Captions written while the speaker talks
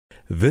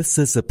This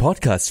is a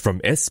podcast from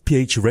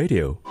SPH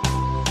Radio.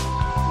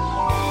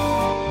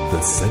 The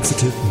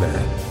Sensitive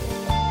Man.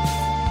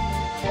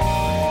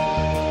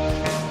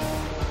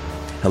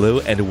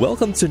 Hello and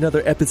welcome to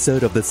another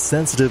episode of The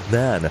Sensitive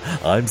Man.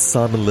 I'm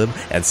Simon Lim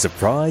and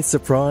surprise,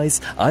 surprise,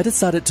 I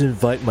decided to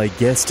invite my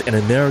guest, an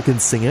American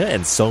singer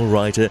and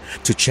songwriter,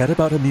 to chat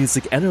about her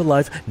music and her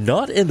life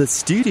not in the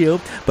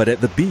studio, but at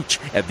the beach,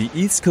 at the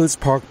East Coast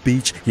Park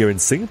Beach here in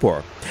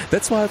Singapore.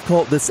 That's why I've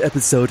called this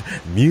episode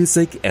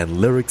Music and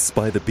Lyrics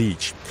by the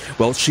Beach.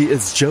 Well, she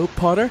is Jo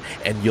Potter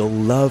and you'll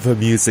love her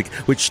music,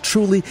 which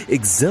truly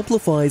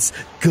exemplifies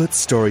good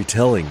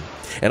storytelling.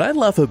 And I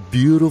love her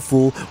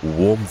beautiful,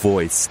 warm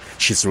voice.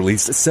 She's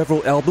released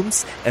several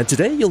albums, and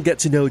today you'll get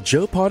to know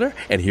Jo Potter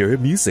and hear her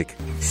music.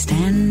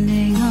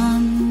 Standing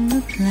on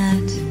the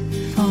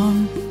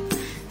platform,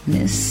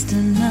 missed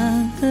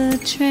another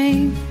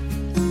train,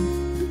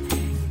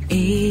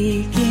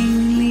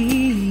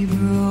 achingly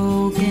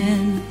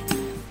broken,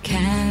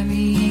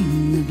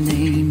 carrying the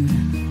blame.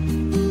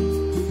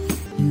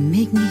 You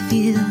make me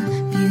feel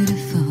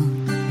beautiful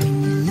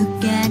when you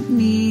look at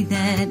me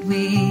that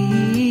way.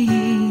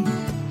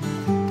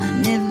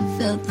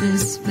 Felt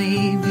this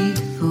way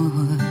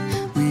before,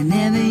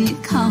 whenever you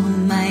call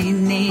my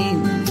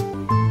name.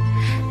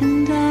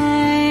 And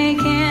I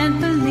can't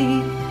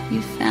believe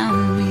you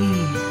found me.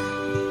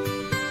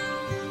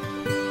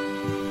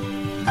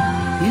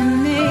 You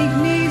make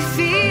me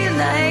feel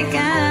like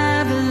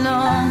I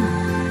belong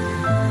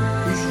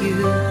with you.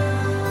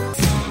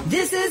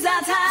 This is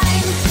our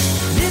time,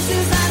 this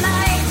is our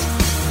night,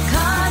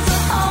 'cause the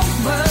whole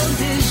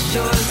world is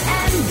yours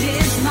and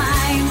is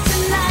mine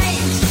tonight.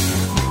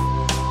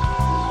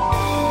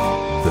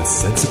 The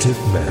Sensitive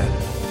Man.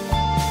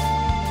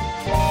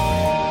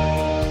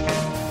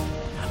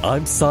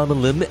 I'm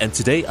Simon Lim, and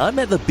today I'm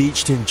at the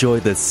beach to enjoy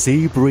the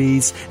sea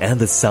breeze and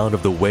the sound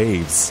of the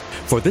waves.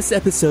 For this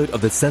episode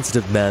of the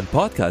Sensitive Man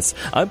podcast,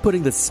 I'm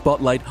putting the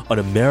spotlight on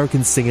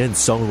American singer and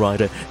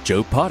songwriter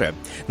Jo Potter.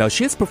 Now,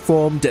 she has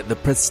performed at the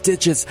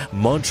prestigious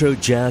Montreux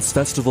Jazz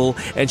Festival,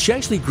 and she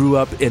actually grew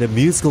up in a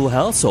musical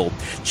household.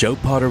 Jo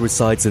Potter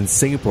resides in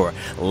Singapore.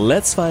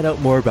 Let's find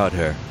out more about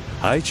her.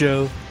 Hi,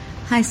 Jo.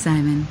 Hi,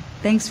 Simon.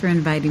 Thanks for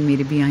inviting me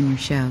to be on your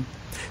show.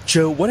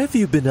 Jo, what have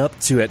you been up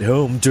to at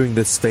home during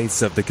this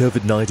phase of the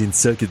COVID-19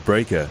 circuit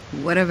breaker?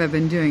 What have I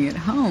been doing at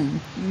home?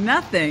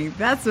 Nothing.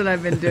 That's what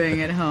I've been doing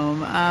at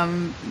home.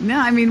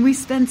 We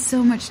spent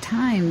so much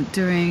time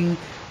during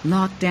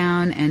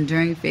lockdown and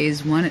during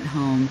phase 1 at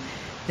home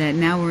that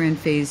now we're in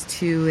phase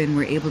 2 and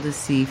we're able to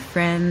see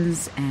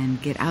friends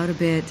and get out a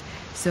bit.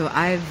 So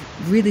I've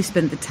really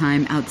spent the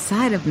time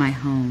outside of my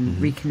home,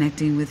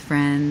 reconnecting with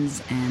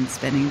friends and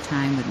spending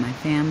time with my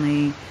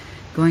family,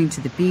 going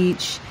to the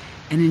beach,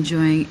 and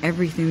enjoying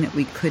everything that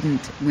we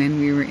couldn't when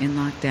we were in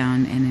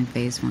lockdown and in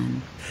phase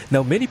 1.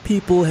 Now, many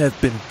people have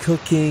been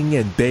cooking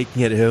and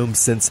baking at home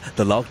since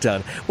the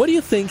lockdown. What do you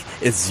think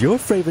is your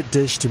favorite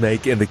dish to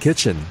make in the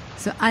kitchen?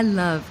 So I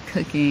love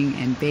cooking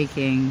and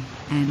baking,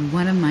 and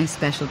one of my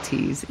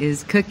specialties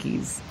is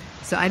cookies.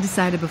 So I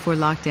decided before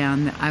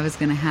lockdown that I was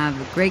going to have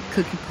a great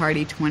cookie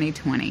party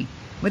 2020.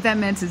 What that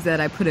meant is that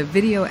I put a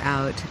video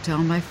out to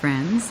all my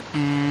friends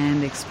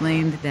and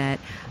explained that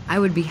I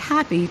would be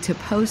happy to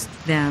post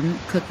them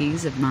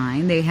cookies of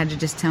mine. They had to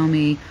just tell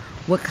me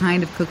what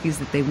kind of cookies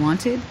that they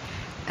wanted,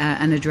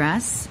 an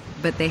address,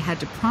 but they had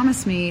to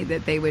promise me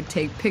that they would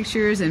take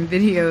pictures and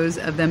videos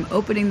of them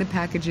opening the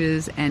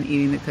packages and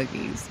eating the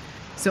cookies.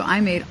 So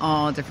I made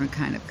all different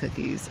kind of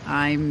cookies.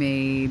 I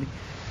made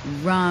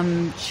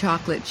rum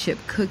chocolate chip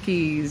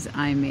cookies,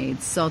 I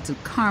made salted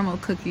caramel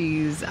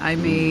cookies, I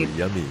made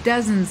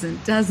dozens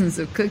and dozens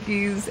of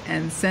cookies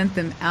and sent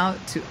them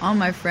out to all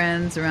my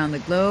friends around the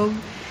globe.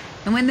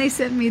 And when they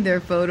sent me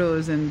their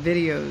photos and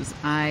videos,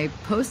 I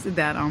posted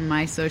that on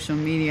my social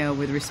media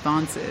with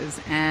responses.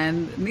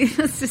 And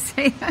needless to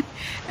say,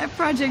 that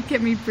project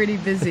kept me pretty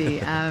busy,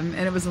 and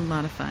it was a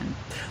lot of fun.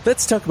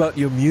 Let's talk about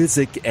your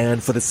music,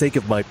 and for the sake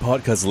of my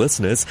podcast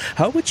listeners,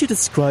 how would you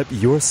describe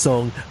your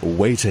song,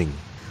 Waiting?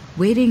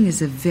 Waiting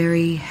is a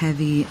very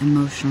heavy,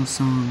 emotional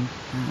song.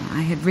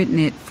 I had written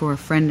it for a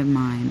friend of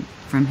mine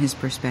from his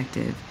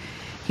perspective.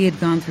 He had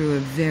gone through a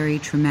very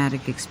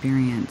traumatic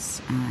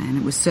experience, and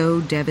it was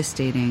so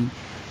devastating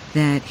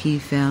that he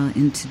fell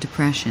into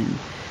depression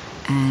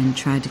and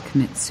tried to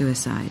commit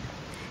suicide.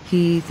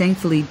 He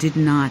thankfully did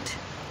not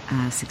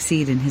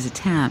succeed in his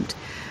attempt,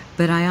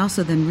 but I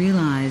also then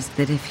realized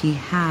that if he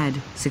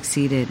had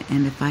succeeded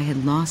and if I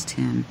had lost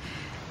him,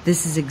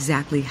 this is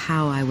exactly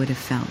how I would have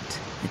felt.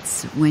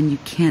 It's when you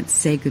can't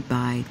say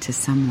goodbye to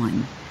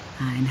someone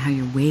and how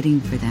you're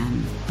waiting for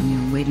them and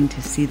you're waiting to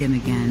see them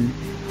again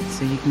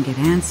so you can get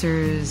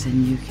answers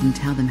and you can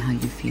tell them how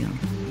you feel.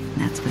 And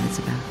that's what it's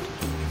about.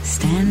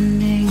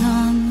 Standing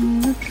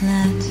on the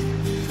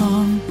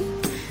platform,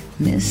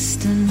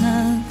 missed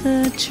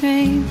another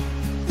train,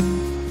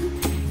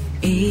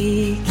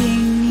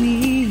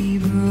 achingly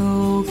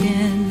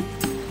broken,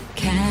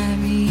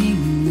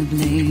 carrying the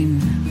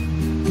blame.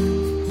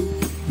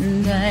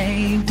 And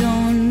I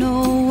don't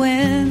know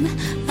when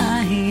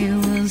I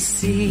will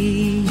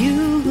see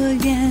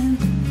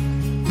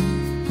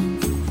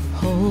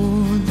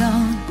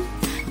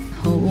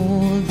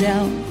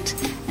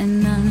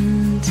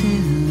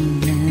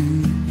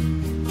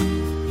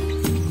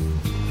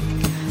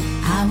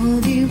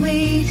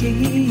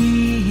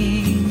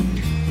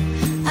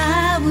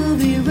I will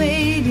be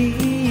waiting.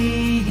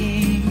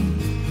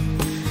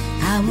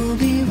 I will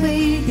be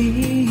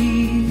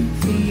waiting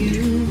for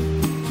you.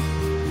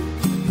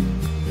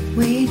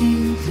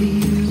 Waiting for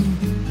you.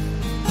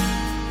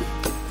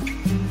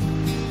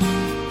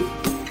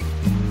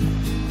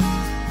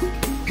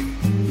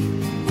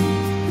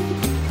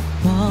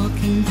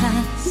 Walking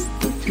past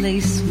the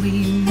place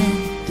we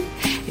met,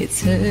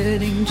 it's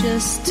hurting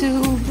just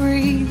to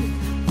breathe.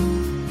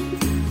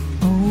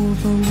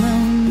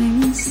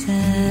 Overwhelming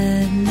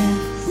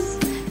sadness,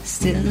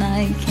 still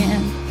I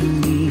can't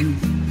believe.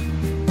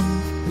 I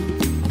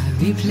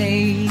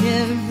replay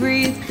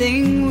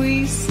everything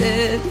we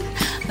said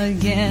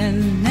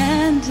again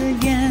and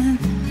again,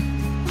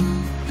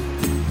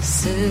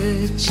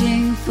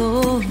 searching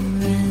for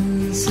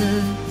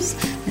answers,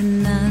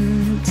 and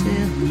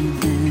until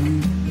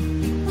then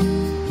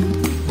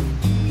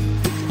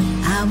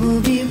I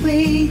will be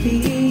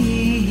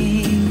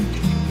waiting.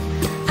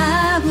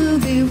 I will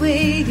be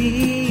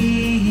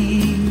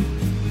waiting.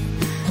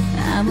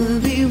 I will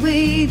be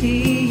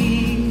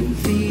waiting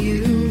for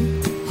you.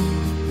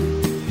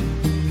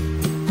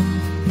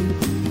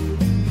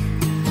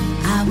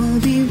 I will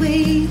be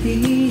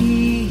waiting.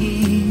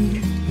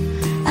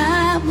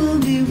 I will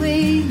be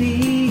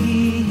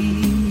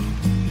waiting.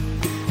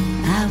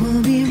 I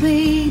will be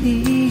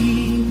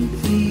waiting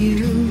for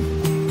you.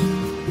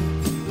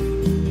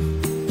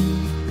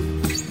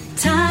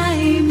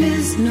 Time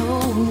is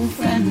no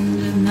friend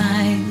of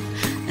mine.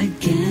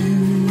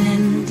 Again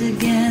and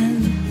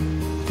again,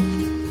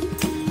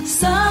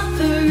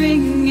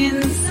 suffering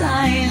in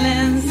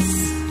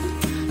silence,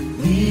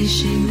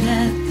 wishing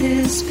that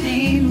this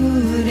pain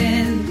would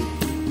end,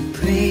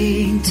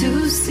 praying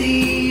to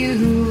see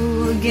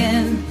you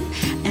again.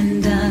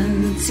 And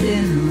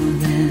until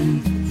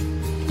then,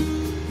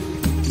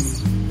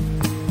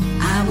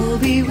 I will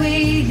be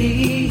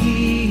waiting.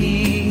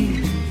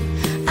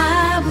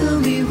 I will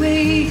be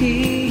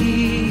waiting.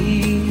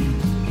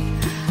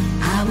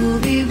 I will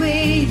be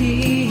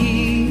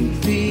waiting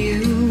for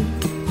you.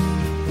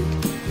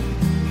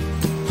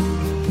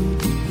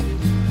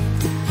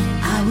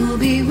 I will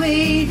be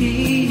waiting.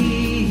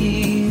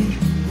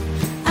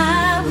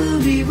 I will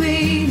be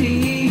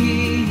waiting.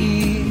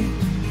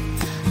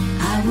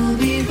 I will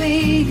be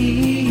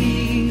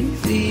waiting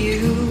for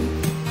you.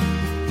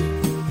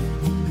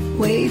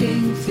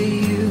 Waiting for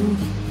you.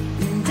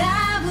 And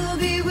I will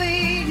be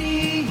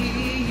waiting.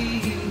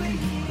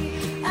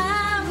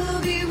 I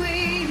will be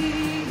waiting.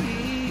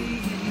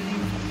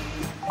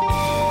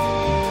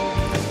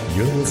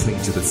 You're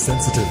listening to The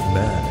Sensitive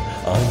Man.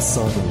 I'm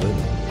Simon Lim.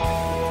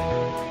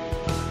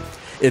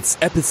 It's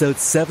episode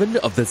 7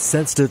 of the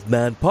Sensitive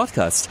Man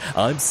podcast.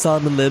 I'm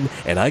Simon Lim,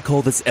 and I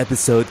call this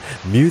episode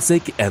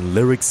Music and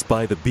Lyrics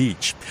by the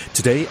Beach.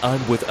 Today,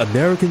 I'm with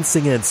American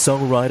singer and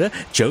songwriter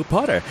Joe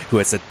Potter, who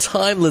has a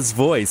timeless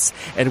voice.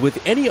 And with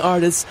any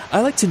artist,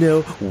 I like to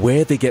know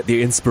where they get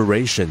their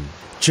inspiration.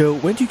 Joe,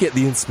 when do you get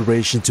the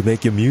inspiration to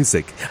make your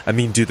music? I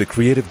mean, do the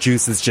creative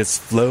juices just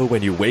flow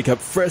when you wake up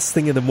first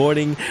thing in the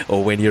morning,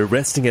 or when you're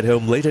resting at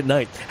home late at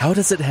night? How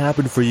does it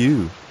happen for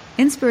you?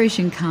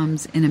 Inspiration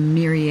comes in a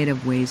myriad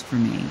of ways for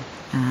me.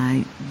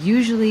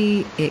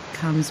 Usually it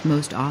comes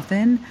most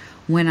often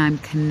when I'm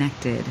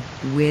connected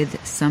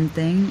with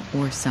something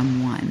or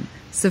someone.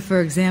 So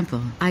for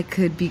example, I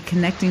could be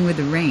connecting with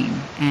the rain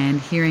and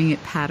hearing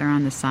it patter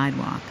on the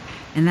sidewalk,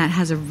 and that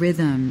has a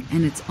rhythm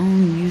and its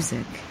own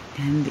music.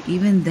 And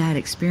even that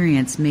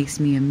experience makes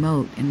me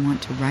emote and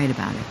want to write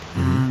about it.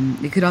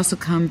 It could also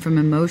come from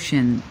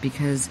emotion,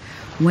 because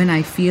when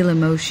I feel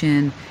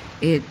emotion,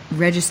 it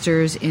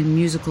registers in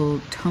musical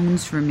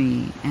tones for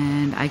me,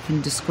 and I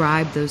can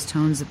describe those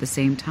tones at the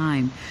same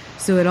time.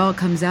 So it all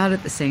comes out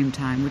at the same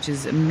time, which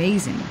is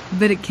amazing.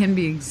 But it can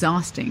be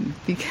exhausting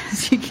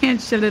because you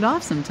can't shut it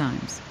off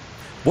sometimes.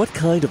 What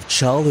kind of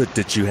childhood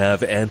did you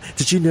have, and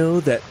did you know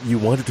that you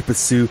wanted to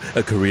pursue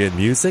a career in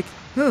music?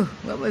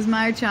 What was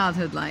my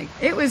childhood like?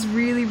 It was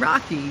really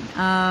rocky.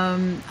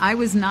 I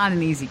was not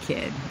an easy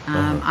kid.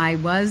 I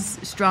was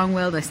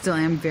strong-willed. I still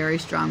am very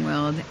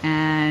strong-willed.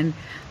 And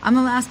I'm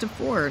the last of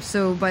 4.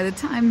 So by the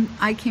time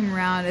I came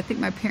around, I think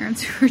my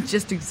parents were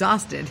just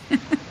exhausted.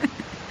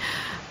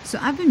 So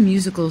I've been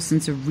musical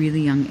since a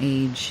really young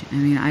age. I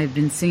mean, I've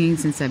been singing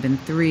since I've been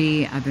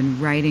 3. I've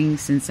been writing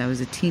since I was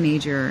a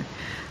teenager.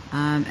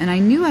 And I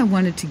knew I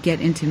wanted to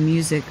get into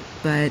music,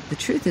 but the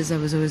truth is I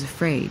was always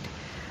afraid.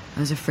 I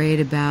was afraid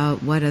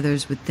about what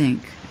others would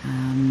think.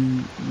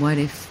 What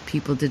if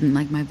people didn't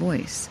like my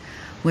voice?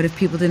 What if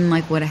people didn't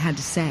like what I had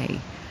to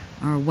say,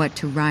 or what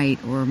to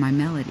write, or my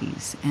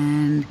melodies?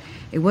 And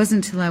it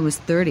wasn't until I was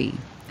 30,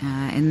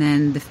 and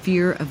then the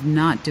fear of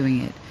not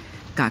doing it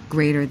got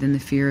greater than the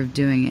fear of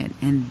doing it.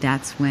 And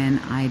that's when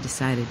I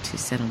decided to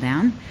settle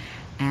down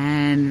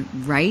and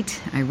write.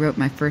 I wrote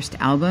my first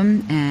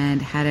album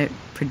and had it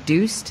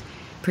produced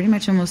pretty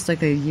much almost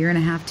like a year and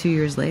a half, 2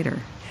 years later.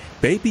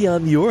 Baby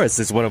I'm Yours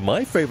is one of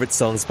my favorite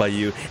songs by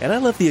you, and I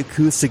love the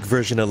acoustic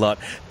version a lot.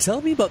 Tell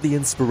me about the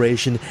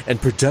inspiration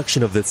and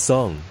production of this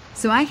song.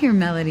 So I hear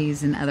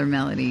melodies and other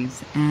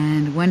melodies,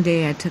 and one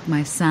day I took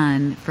my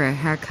son for a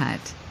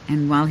haircut,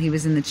 and while he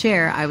was in the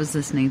chair, I was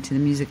listening to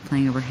the music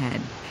playing overhead.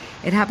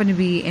 It happened to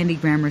be Andy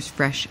Grammer's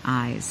Fresh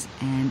Eyes,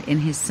 and in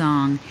his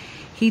song,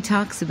 he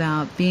talks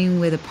about being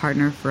with a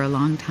partner for a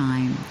long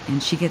time,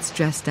 and she gets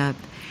dressed up,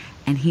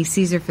 and he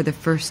sees her for the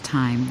first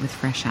time with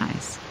fresh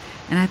eyes.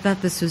 And I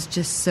thought this was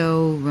just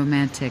so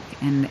romantic,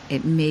 and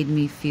it made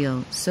me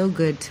feel so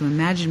good to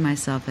imagine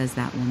myself as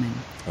that woman.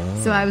 Oh.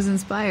 So I was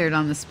inspired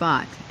on the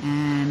spot,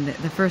 and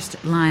the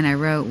first line I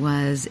wrote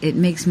was, "It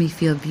makes me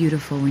feel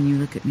beautiful when you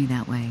look at me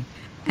that way."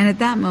 And at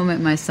that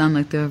moment, my son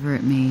looked over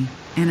at me,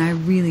 and I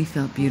really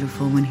felt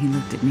beautiful when he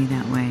looked at me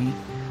that way.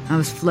 I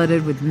was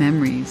flooded with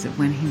memories of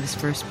when he was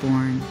first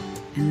born,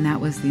 and that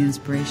was the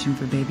inspiration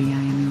for Baby I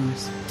Am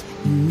Yours.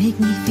 You make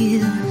me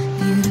feel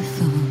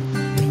beautiful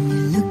when you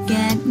look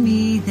at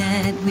me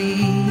that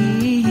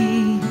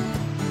way.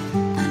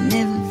 I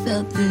never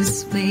felt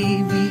this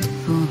way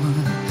before.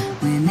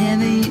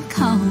 Whenever you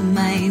call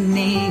my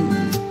name,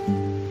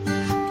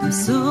 I'm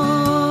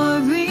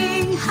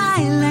soaring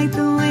high like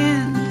the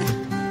wind,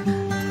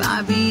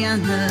 far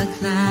beyond the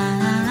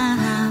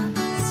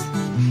clouds,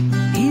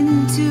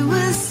 into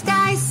a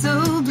sky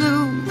so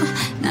blue,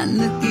 not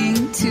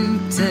looking to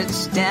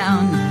touch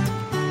down.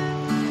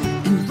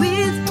 And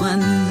with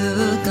one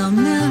look, I'll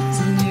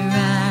melt in your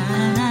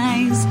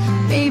eyes.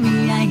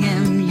 Baby, I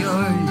am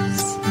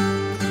yours.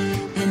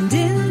 And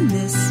in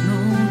this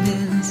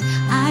moment,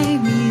 I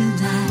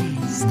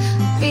realize,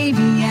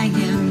 baby, I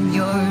am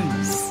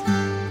yours.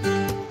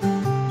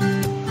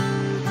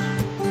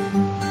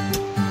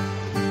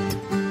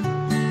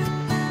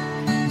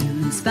 You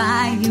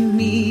inspire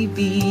me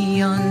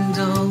beyond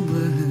all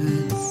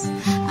words.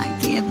 I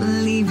can't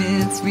believe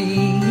it's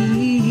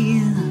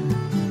real.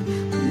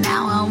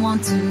 Now I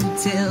want to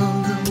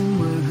tell the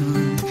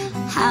world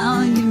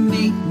how you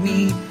make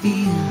me feel.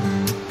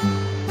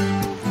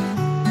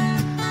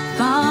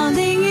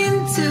 Falling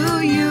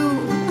into you,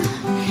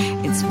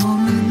 it's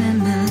warmer than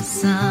the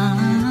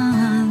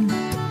sun.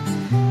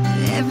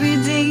 Every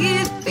day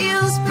it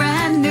feels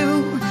brand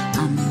new.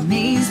 I'm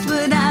amazed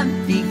what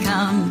I've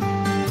become.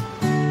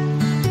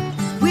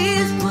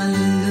 With one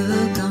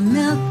look, I'll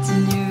melt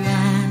in your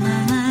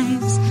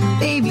eyes.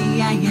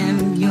 Baby, I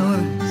am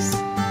yours.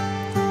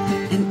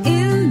 And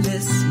in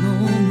this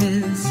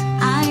moment,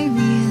 I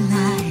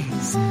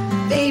realize,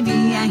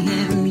 baby, I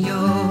am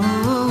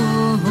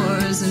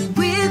yours. And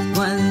with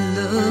one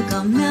look,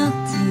 I'll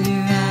melt in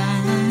your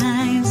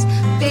eyes.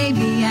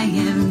 Baby, I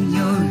am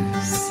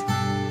yours.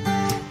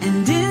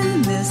 And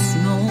in this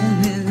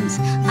moment,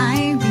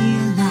 I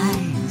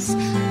realize,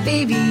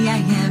 baby,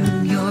 I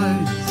am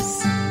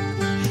yours.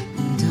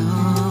 And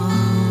all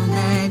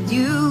that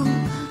you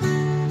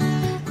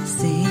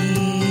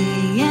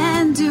say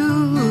and do,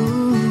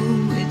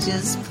 it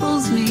just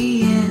pulls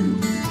me in,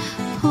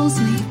 pulls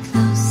me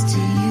close to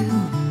you.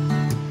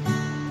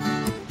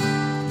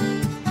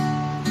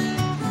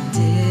 And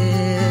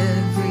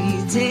every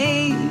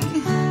day,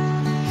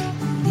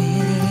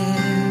 in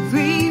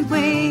every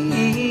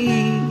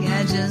way,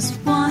 I just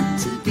want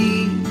to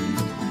be,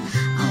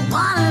 I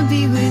wanna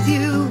be with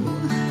you.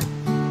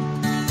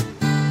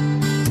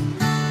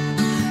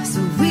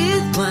 So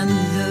with one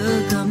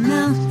look, I'll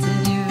melt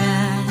in your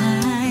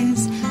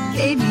eyes.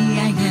 Baby,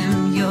 I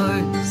am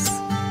yours.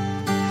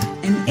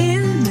 And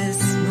in this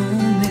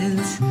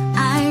moment,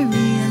 I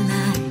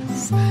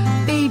realize,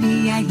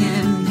 baby, I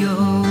am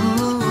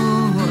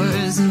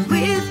yours. And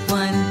with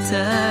one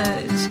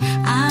touch,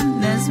 I'm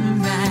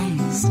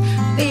mesmerized.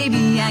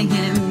 Baby, I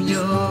am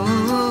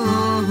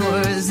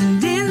yours.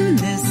 And in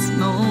this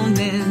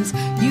moment,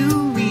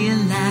 you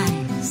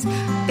realize,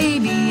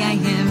 baby, I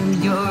am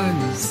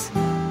yours.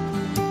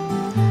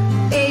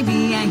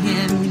 Baby, I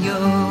am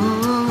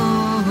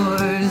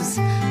yours.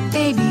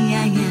 Baby,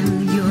 I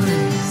am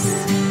yours.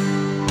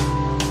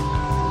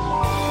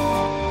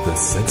 The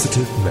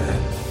Sensitive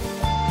Man.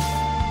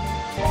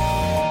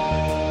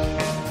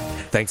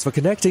 Thanks for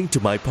connecting to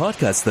my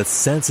podcast, The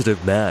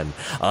Sensitive Man.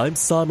 I'm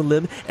Simon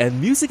Lim,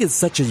 and music is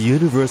such a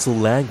universal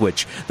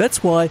language.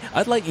 That's why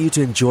I'd like you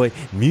to enjoy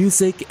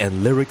music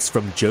and lyrics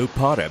from Joe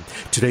Potter.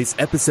 Today's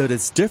episode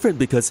is different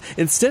because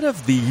instead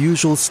of the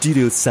usual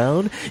studio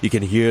sound, you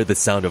can hear the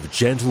sound of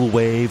gentle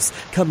waves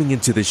coming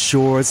into the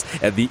shores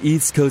at the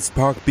East Coast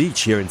Park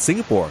Beach here in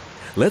Singapore.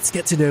 Let's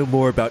get to know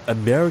more about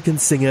American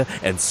singer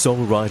and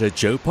songwriter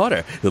Joe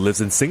Potter, who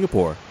lives in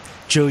Singapore.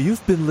 Joe,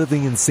 you've been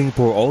living in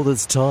Singapore all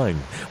this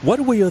time. What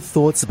were your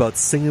thoughts about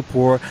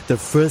Singapore the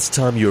first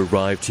time you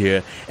arrived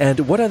here?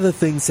 And what other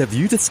things have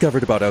you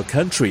discovered about our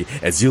country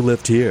as you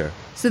lived here?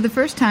 So the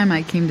first time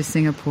I came to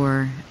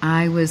Singapore,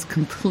 I was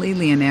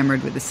completely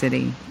enamored with the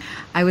city.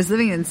 I was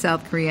living in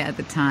South Korea at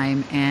the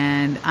time,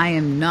 and I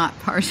am not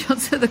partial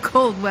to the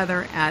cold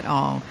weather at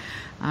all.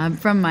 I'm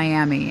from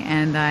Miami,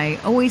 and I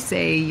always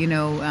say,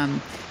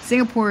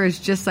 Singapore is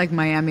just like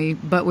Miami,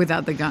 but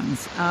without the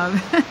guns.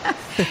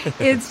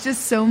 It's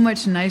just so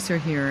much nicer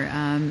here.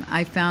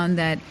 I found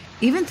that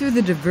even through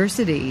the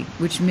diversity,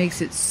 which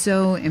makes it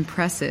so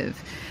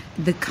impressive,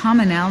 the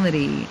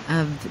commonality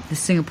of the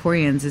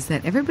Singaporeans is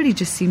that everybody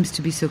just seems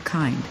to be so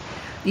kind.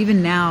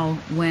 Even now,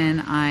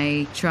 when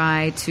I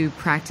try to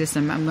practice,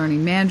 I'm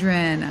learning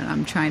Mandarin, and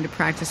I'm trying to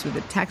practice with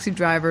the taxi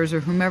drivers or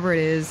whomever it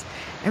is,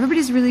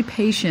 everybody's really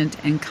patient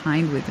and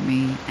kind with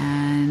me,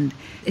 and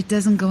it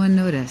doesn't go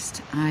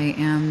unnoticed. I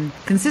am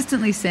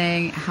consistently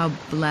saying how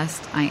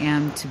blessed I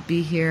am to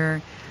be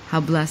here, how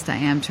blessed I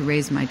am to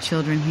raise my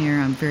children here.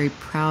 I'm very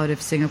proud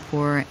of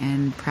Singapore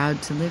and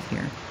proud to live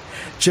here.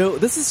 Joe,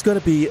 this is going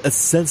to be a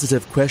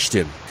sensitive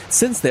question.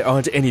 Since there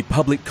aren't any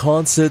public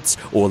concerts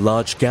or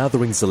large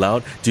gatherings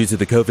allowed due to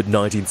the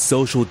COVID-19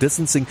 social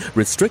distancing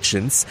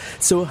restrictions,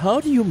 so how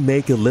do you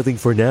make a living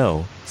for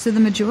now? So the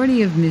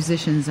majority of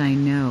musicians I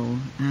know,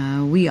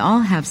 we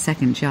all have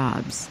second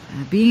jobs.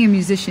 Being a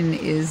musician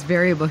is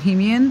very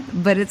bohemian,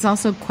 but it's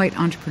also quite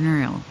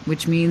entrepreneurial,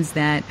 which means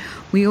that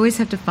we always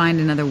have to find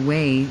another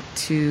way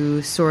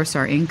to source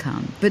our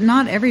income. But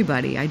not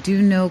everybody. I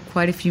do know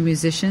quite a few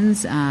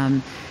musicians.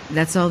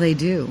 That's all they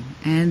do.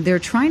 And they're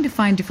trying to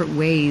find different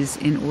ways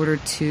in order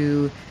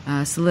to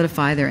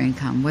solidify their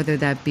income, whether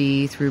that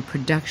be through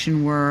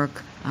production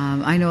work.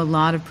 I know a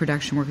lot of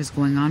production work is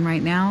going on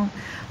right now.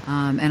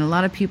 And a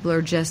lot of people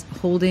are just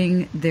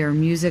holding their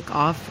music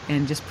off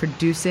and just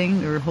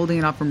producing, or holding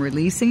it off from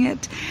releasing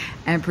it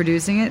and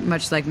producing it,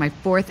 much like my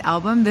fourth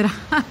album that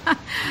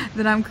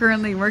I'm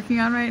currently working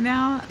on right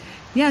now.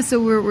 Yeah,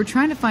 so we're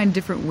trying to find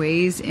different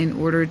ways in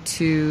order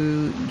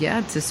to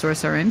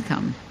source our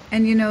income.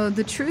 And,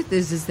 the truth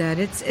is that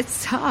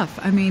it's tough.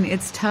 I mean,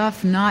 it's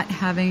tough not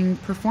having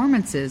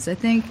performances. I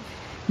think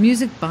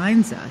music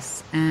binds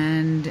us,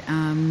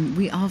 and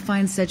we all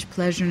find such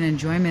pleasure and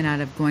enjoyment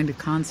out of going to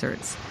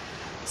concerts.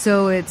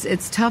 So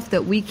it's tough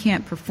that we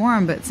can't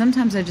perform, but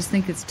sometimes I just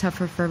think it's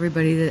tougher for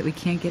everybody that we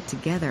can't get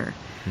together.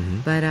 Mm-hmm.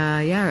 But,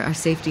 our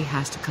safety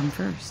has to come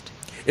first.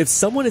 If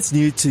someone is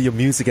new to your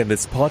music and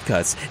this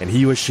podcast, and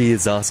he or she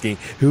is asking,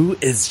 who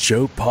is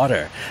Joe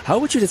Potter? How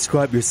would you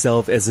describe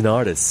yourself as an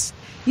artist?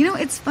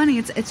 It's funny.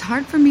 It's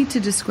hard for me to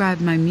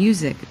describe my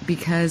music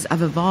because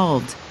I've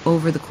evolved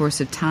over the course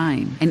of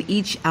time. And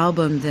each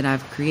album that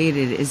I've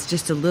created is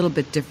just a little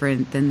bit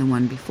different than the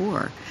one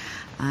before.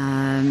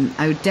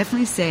 I would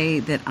definitely say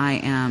that I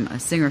am a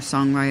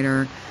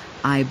singer-songwriter.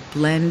 I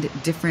blend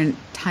different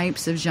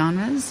types of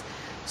genres.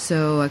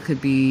 So I could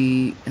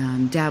be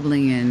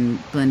dabbling in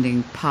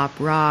blending pop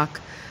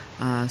rock,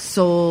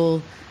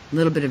 soul, a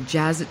little bit of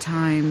jazz at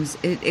times.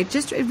 It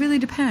really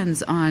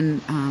depends on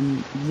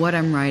what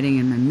I'm writing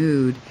and my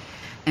mood.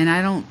 And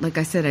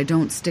I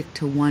don't stick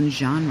to one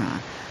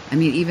genre. I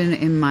mean, even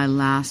in my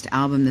last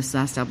album,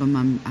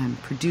 I'm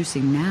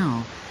producing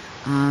now,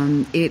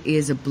 it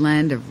is a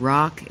blend of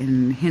rock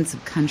and hints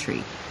of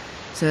country.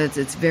 So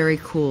it's very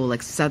cool,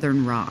 like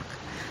Southern rock.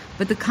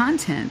 But the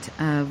content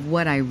of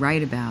what I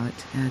write about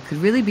could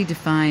really be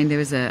defined. There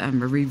was a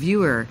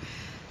reviewer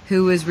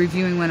who was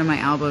reviewing one of my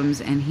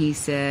albums, and he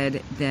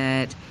said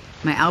that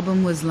my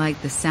album was like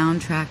the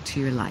soundtrack to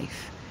your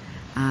life.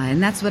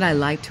 And that's what I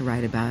like to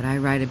write about. I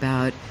write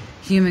about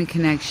human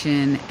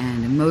connection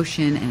and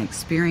emotion and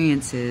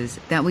experiences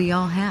that we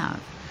all have.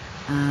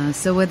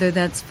 So whether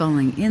that's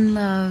falling in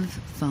love,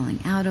 falling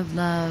out of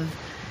love,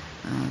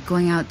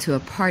 going out to a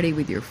party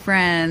with your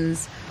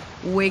friends,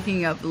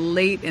 waking up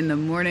late in the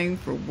morning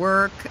for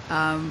work,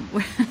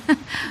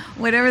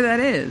 whatever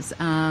that is,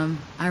 I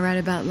write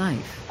about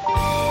life.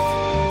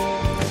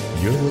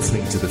 You're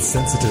listening to The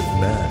Sensitive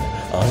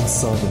Man. I'm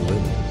Simon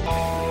Lim.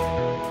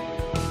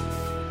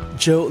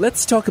 Joe,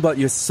 let's talk about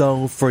your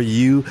song For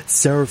You,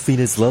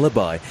 Seraphina's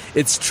Lullaby.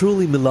 It's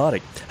truly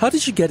melodic. How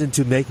did you get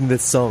into making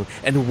this song,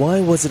 and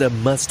why was it a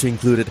must to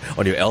include it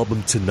on your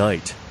album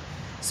Tonight?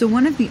 So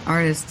one of the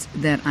artists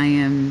that I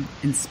am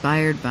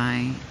inspired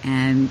by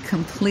and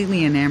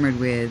completely enamored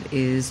with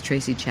is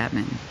Tracy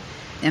Chapman.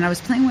 And I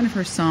was playing one of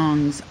her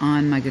songs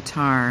on my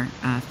guitar,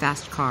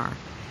 Fast Car,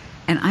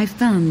 and I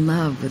fell in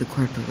love with the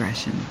chord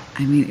progression.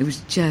 I mean, it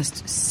was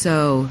just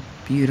so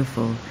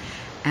beautiful.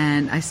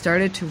 And I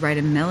started to write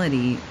a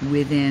melody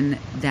within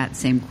that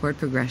same chord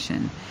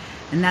progression.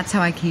 And that's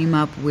how I came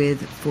up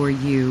with For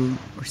You,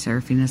 or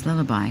Seraphina's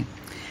Lullaby.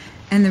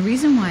 And the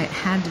reason why it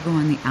had to go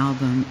on the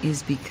album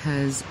is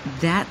because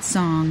that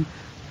song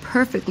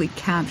perfectly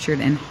captured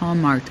and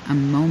hallmarked a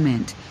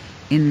moment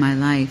in my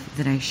life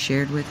that I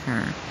shared with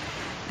her.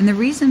 And the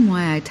reason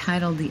why I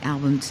titled the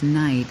album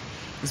Tonight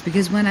is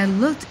because when I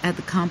looked at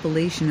the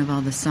compilation of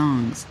all the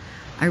songs,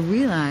 I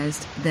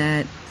realized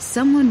that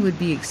someone would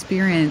be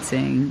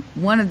experiencing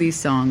one of these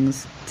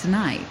songs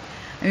tonight.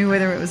 I mean,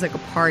 whether it was like a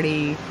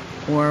party,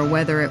 or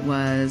whether it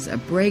was a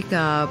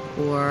breakup,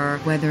 or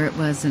whether it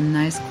was a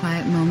nice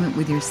quiet moment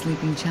with your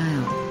sleeping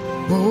child.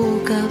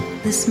 Woke up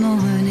this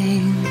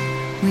morning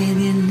with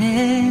you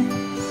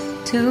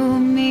next to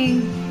me.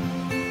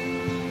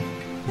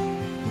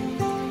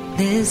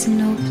 There's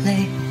no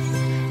place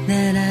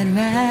that I'd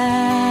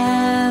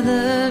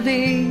rather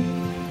be.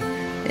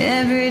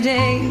 Every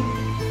day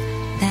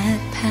that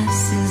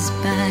passes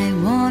by,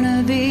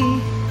 wanna be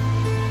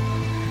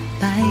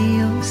by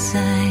your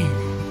side.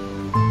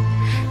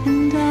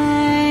 And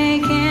I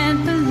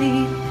can't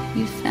believe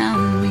you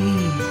found me.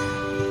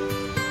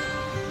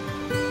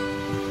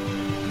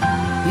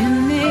 You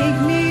make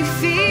me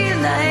feel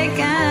like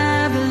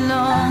I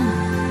belong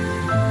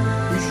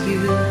with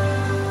you.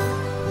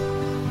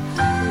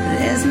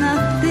 There's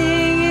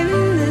nothing in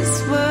this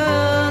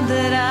world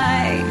that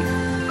I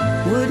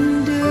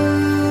wouldn't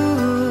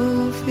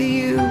do for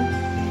you.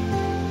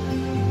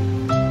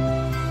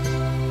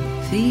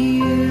 For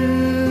you.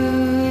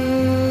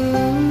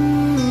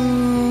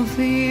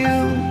 For you.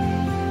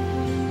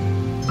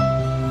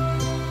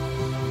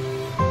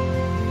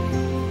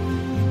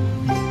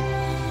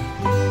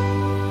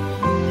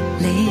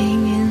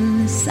 Laying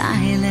in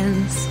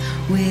silence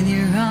with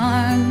your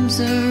arms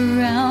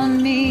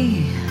around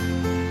me,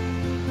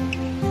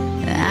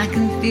 I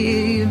can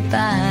feel your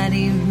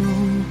body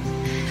move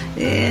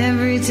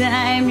every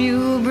time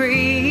you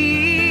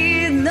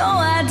breathe. No,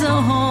 I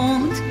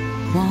don't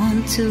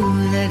want to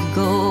let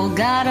go.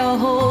 Gotta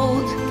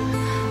hold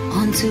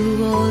onto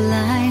all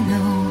I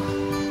know.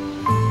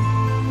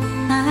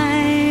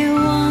 I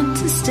want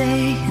to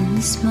stay in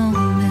this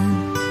moment.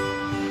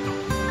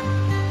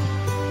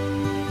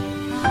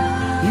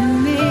 You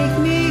make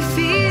me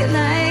feel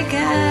like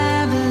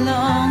I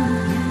belong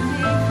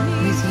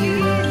with you.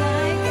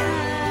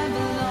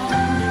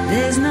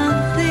 There's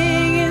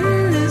nothing in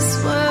this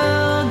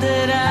world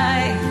that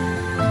I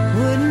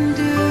wouldn't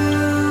do.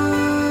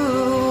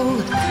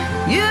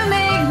 You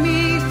make me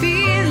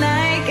feel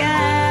like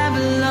I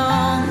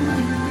belong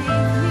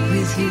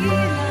with you.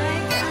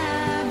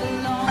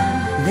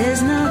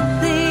 There's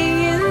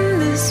nothing in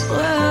this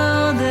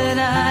world that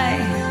I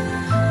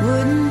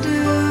wouldn't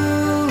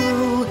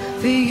do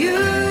for you.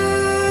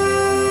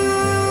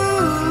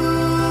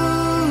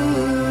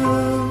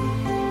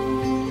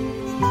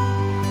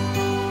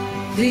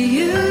 For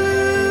you.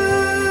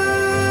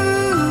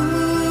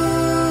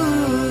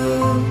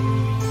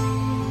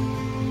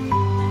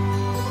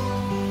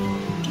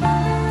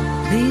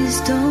 Please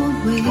don't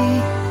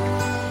wait.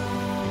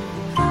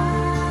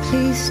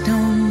 Please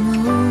don't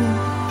move.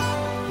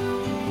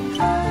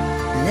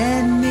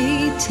 Let me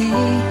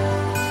take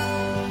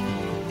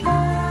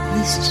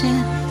this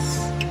chance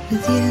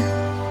with you.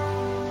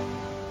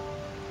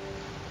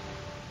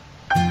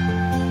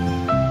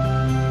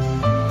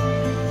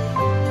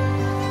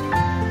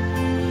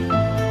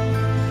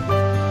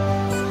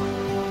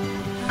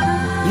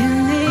 You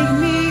make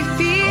me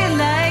feel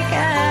like I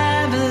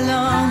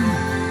belong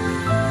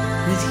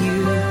with you.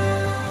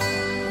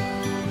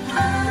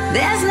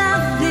 There's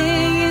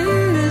nothing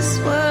in this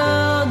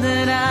world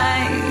that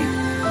I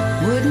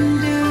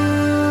wouldn't do.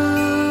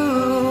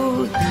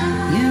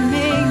 You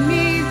make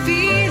me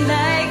feel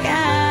like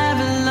I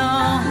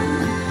belong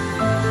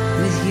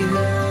with you.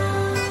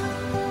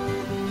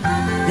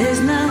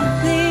 There's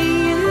nothing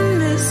in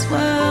this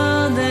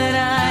world that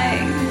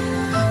I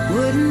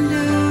wouldn't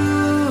do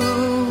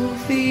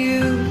for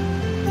you.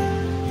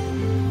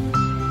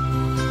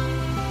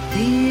 For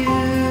you.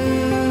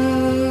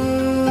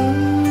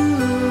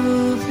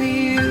 For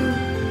you.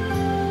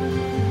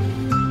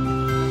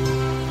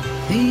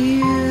 For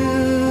you.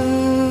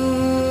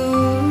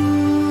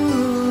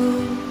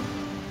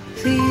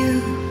 For you.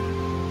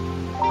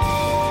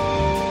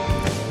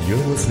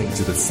 You're listening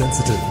to The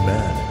Sensitive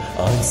Man.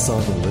 I'm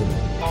Simon Lim.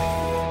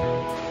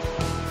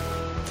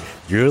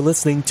 You're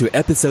listening to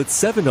episode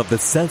 7 of the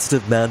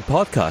Sensitive Man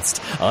podcast.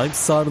 I'm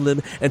Simon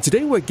Lim, and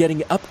today we're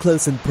getting up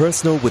close and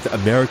personal with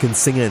American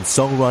singer and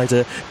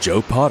songwriter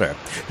Joe Potter,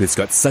 who's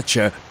got such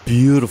a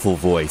beautiful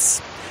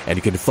voice. And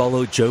you can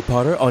follow Joe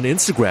Potter on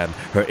Instagram.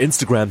 Her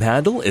Instagram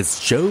handle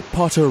is Joe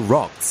Potter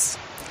Rocks.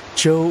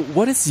 Joe,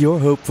 what is your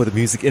hope for the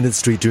music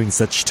industry during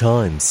such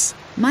times?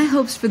 My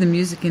hopes for the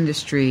music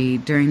industry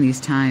during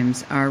these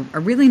times are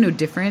really no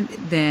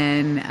different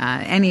than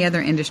any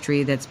other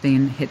industry that's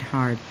been hit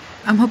hard.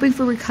 I'm hoping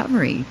for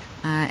recovery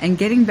and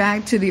getting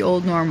back to the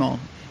old normal.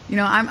 You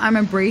know, I'm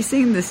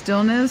embracing the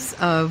stillness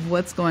of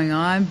what's going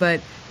on,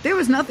 but there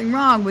was nothing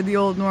wrong with the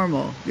old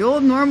normal. The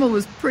old normal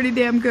was pretty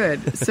damn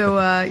good. So,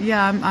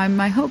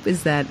 my hope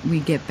is that we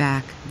get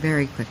back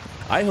very quickly.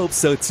 I hope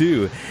so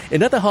too.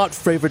 Another hot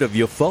favorite of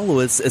your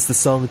followers is the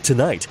song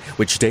Tonight,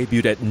 which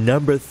debuted at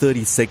number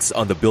 36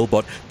 on the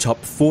Billboard Top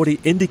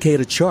 40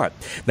 Indicator chart.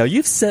 Now,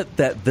 you've said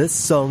that this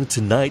song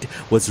Tonight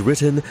was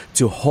written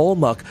to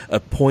hallmark a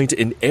point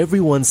in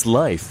everyone's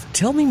life.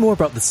 Tell me more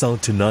about the song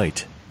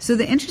Tonight. So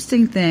the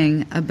interesting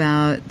thing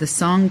about the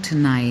song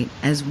Tonight,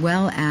 as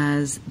well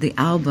as the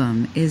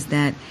album, is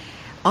that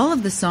all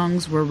of the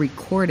songs were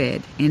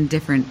recorded in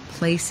different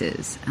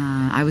places.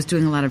 I was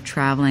doing a lot of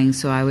traveling,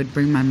 so I would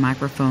bring my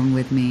microphone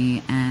with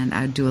me, and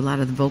I would do a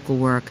lot of the vocal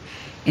work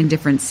in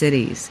different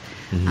cities.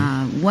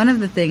 Mm-hmm. One of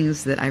the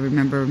things that I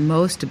remember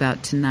most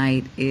about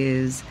Tonight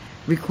is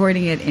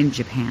recording it in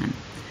Japan.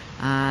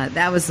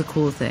 That was the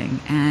cool thing.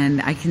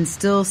 And I can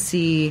still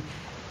see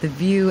the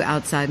view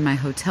outside my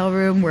hotel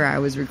room where I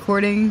was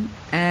recording.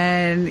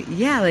 And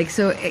yeah, like,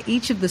 so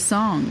each of the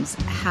songs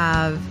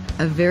have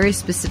a very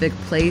specific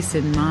place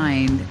in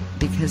mind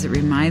because it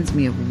reminds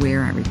me of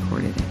where I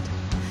recorded it.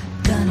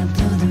 Gonna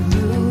blow the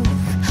roof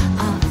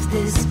off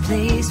this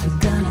place. We're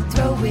gonna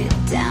throw it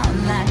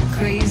down like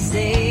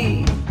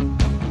crazy.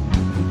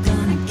 We're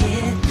gonna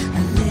get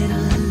a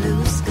little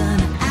loose,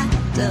 gonna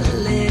act a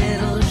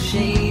little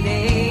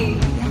shady.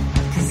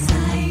 'Cause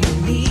I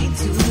need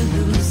to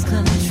lose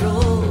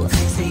control.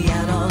 Stay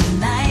out all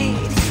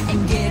night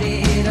and get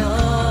it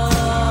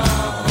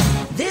all.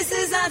 This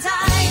is our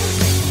time,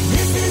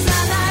 this is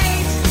our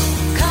night.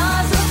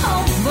 'Cause the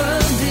whole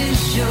world is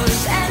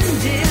yours and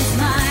it's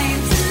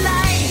mine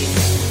tonight.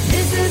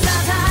 This is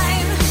our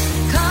time,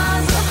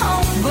 'cause the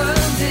whole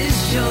world is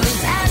yours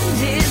and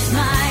it's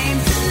mine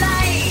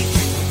tonight.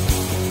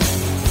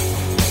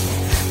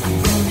 I'm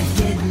gonna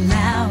get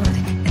loud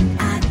and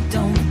I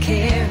don't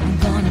care. I'm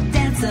gonna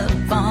dance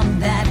up on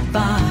that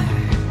bar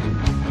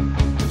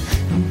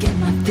and get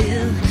my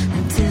fill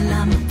until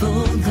I'm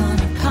full.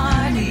 Gonna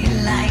party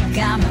like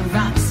I'm a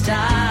rock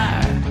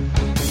star.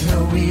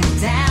 Throw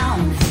it down,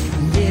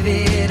 live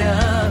it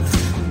up,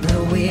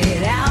 blow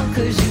it out,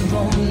 'cause you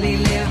only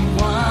live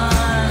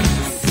once.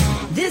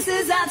 This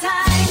is our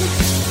time,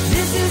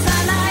 this is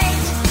our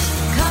night,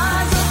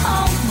 'cause the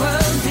whole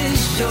world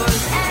is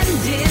yours and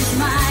it's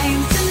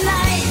mine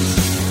tonight.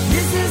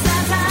 This is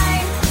our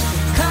time,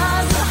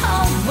 'cause the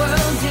whole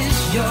world is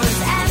yours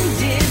and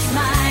it's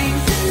mine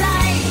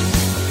tonight.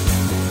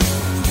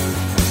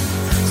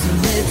 So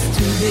let's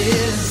do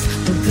this,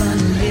 we're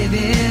gonna live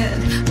it,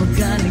 we're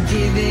gonna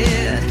give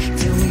it,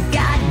 till we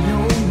got no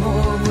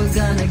more, we're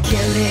gonna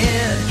kill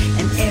it.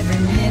 And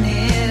every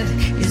minute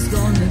is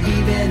gonna be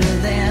better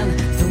than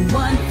the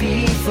one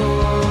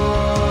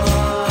before.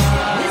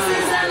 This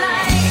is our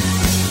life.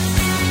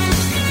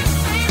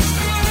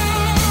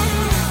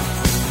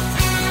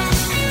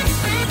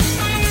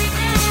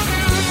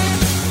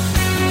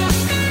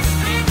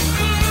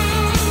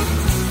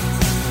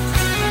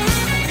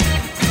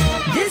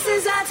 This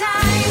is our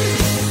time,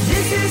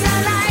 this is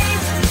our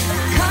life,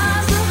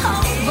 'cause the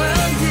whole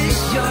world is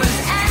yours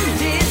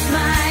and it's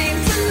mine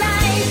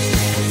tonight.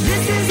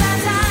 This is our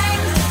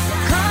time,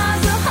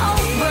 'cause the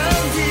whole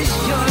world is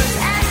yours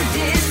and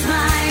it's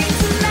mine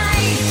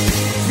tonight.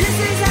 This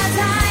is our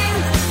time,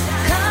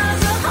 'cause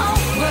the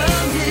whole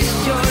world is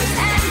yours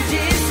and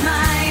it's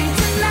mine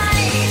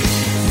tonight.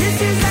 This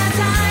is our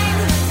time,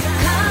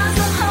 'cause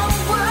the whole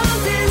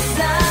world is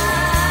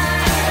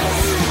ours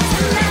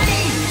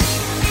tonight.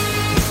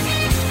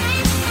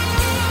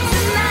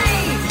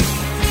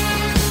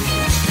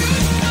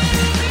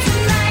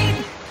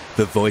 Tonight.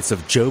 The voice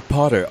of Joe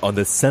Potter on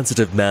the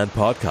Sensitive Man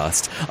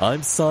podcast.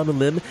 I'm Simon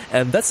Lim,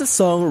 and that's a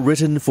song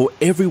written for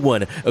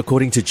everyone,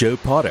 according to Joe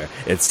Potter.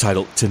 It's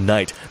titled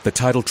Tonight, the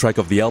title track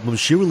of the album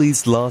she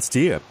released last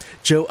year.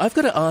 Joe, I've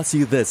got to ask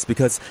you this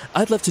because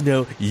I'd love to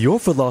know your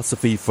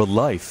philosophy for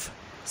life.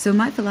 So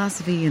my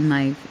philosophy in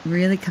life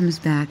really comes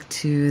back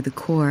to the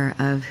core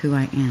of who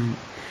I am.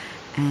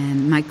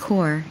 And my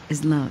core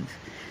is love.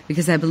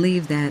 Because I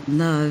believe that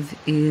love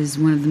is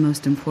one of the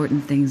most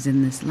important things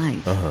in this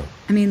life.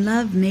 I mean,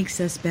 love makes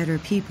us better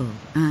people.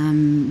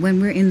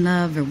 When we're in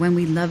love or when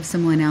we love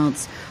someone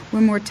else, we're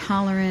more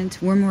tolerant,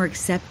 we're more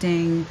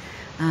accepting.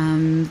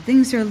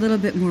 Things are a little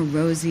bit more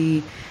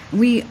rosy.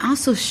 We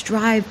also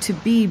strive to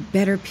be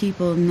better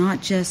people,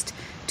 not just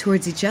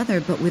towards each other,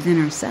 but within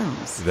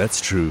ourselves.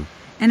 That's true.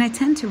 And I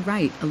tend to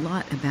write a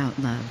lot about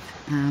love,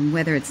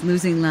 whether it's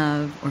losing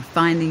love or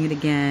finding it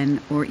again,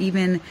 or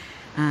even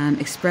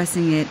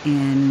expressing it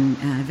in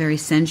a very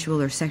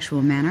sensual or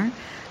sexual manner.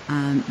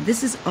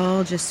 This is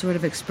all just sort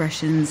of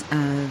expressions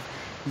of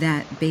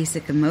that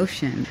basic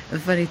emotion. The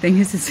funny thing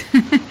is,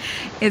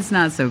 it's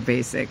not so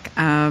basic.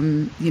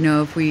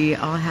 If we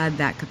all had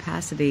that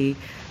capacity,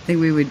 I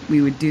think we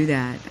would do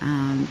that.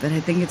 But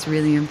I think it's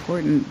really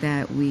important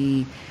that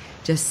we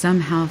just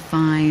somehow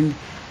find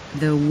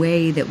the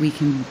way that we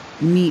can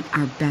meet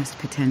our best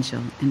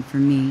potential. And for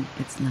me,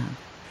 it's love.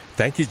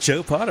 Thank you,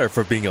 Joe Potter,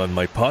 for being on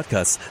my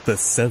podcast, The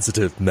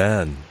Sensitive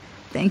Man.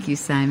 Thank you,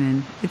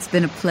 Simon. It's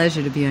been a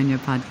pleasure to be on your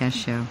podcast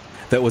show.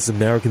 That was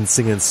American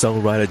singer and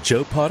songwriter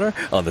Joe Potter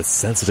on The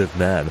Sensitive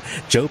Man.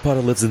 Joe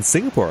Potter lives in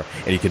Singapore,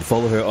 and you can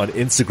follow her on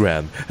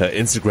Instagram. Her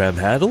Instagram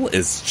handle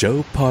is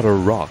Joe Potter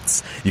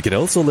Rocks. You can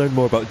also learn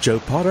more about Joe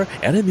Potter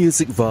and her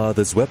music via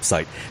this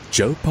website,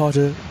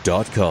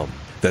 joepotter.com.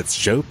 That's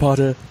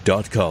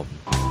joepotter.com.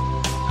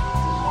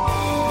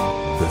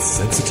 The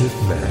Sensitive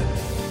Man.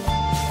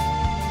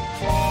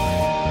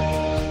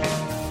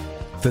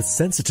 The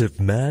Sensitive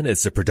Man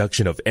is a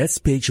production of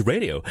SPH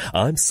Radio.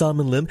 I'm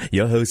Simon Lim,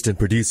 your host and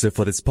producer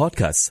for this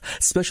podcast.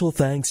 Special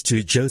thanks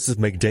to Joseph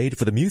McDade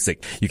for the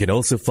music. You can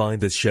also find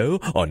this show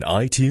on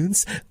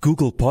iTunes,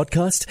 Google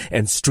Podcast,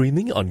 and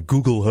streaming on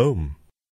Google Home.